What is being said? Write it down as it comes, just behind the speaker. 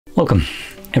Welcome.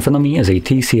 In front of me is a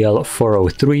TCL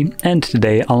 403 and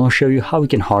today I'll show you how we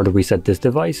can hard reset this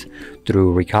device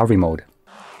through recovery mode.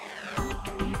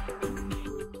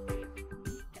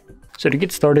 So to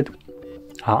get started,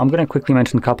 I'm going to quickly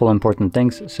mention a couple important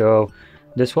things. So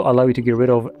this will allow you to get rid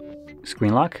of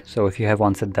screen lock. So if you have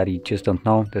one set that you just don't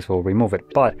know, this will remove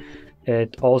it. But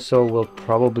it also will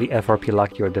probably FRP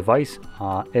lock your device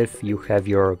if you have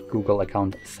your Google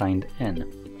account signed in.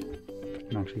 I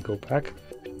can actually go back.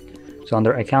 So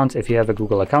under accounts, if you have a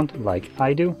Google account like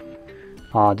I do,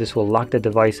 this will lock the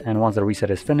device, and once the reset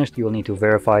is finished, you will need to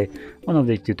verify one of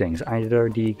the two things, either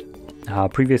the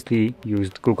previously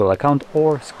used Google account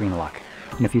or screen lock.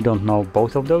 And if you don't know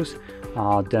both of those,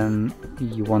 then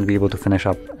you won't be able to finish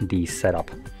up the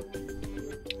setup.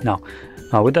 Now,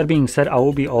 with that being said, I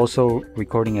will be also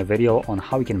recording a video on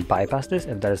how you can bypass this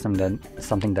if that is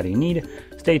something that you need.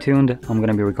 Stay tuned, I'm going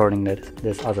to be recording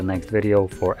this as a next video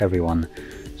for everyone.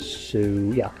 So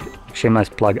yeah, shameless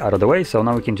plug out of the way. So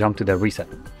now we can jump to the reset.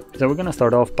 So we're going to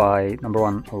start off by, number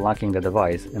one, locking the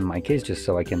device, in my case, just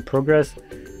so I can progress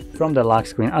from the lock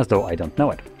screen as though I don't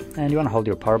know it. And you want to hold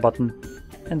your power button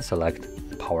and select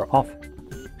power off.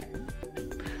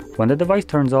 When the device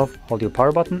turns off, hold your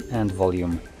power button and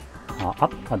volume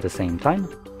up at the same time.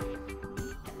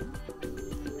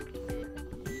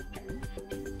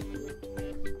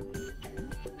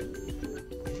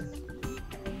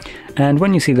 And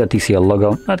when you see the TCL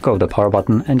logo, let go of the power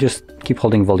button and just keep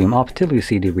holding volume up till you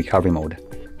see the recovery mode.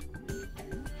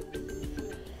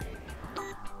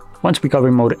 Once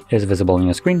recovery mode is visible on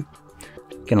your screen,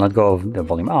 you can let go of the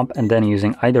volume up, and then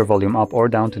using either volume up or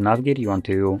down to navigate, you want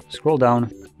to scroll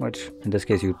down, which in this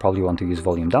case you probably want to use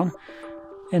volume down,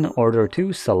 in order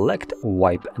to select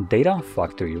wipe data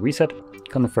factory reset,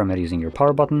 confirm it using your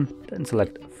power button, then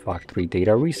select factory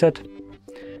data reset.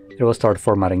 It will start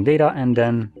formatting data and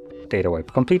then data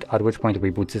wipe complete, at which point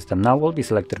reboot system now will be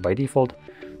selected by default.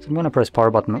 So I'm going to press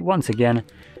power button once again,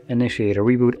 initiate a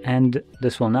reboot, and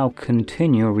this will now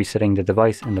continue resetting the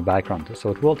device in the background. So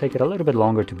it will take it a little bit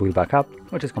longer to boot back up,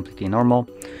 which is completely normal.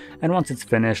 And once it's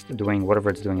finished doing whatever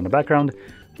it's doing in the background,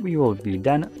 we will be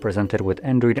then presented with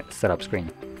Android setup screen.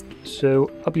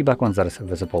 So I'll be back once that is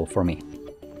visible for me.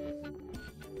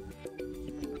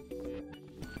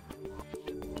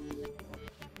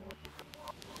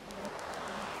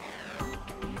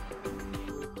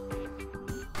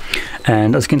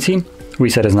 And as you can see,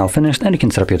 reset is now finished and you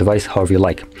can set up your device however you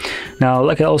like. Now,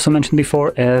 like I also mentioned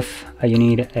before, if you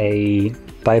need a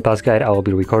bypass guide, I will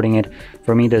be recording it.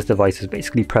 For me, this device is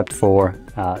basically prepped for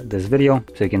this video,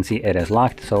 so you can see it is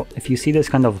locked. So if you see this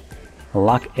kind of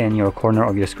lock in your corner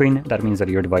of your screen, that means that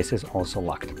your device is also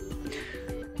locked.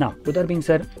 Now, with that being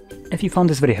said, if you found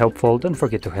this video helpful, don't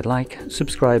forget to hit like,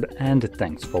 subscribe, and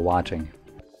thanks for watching.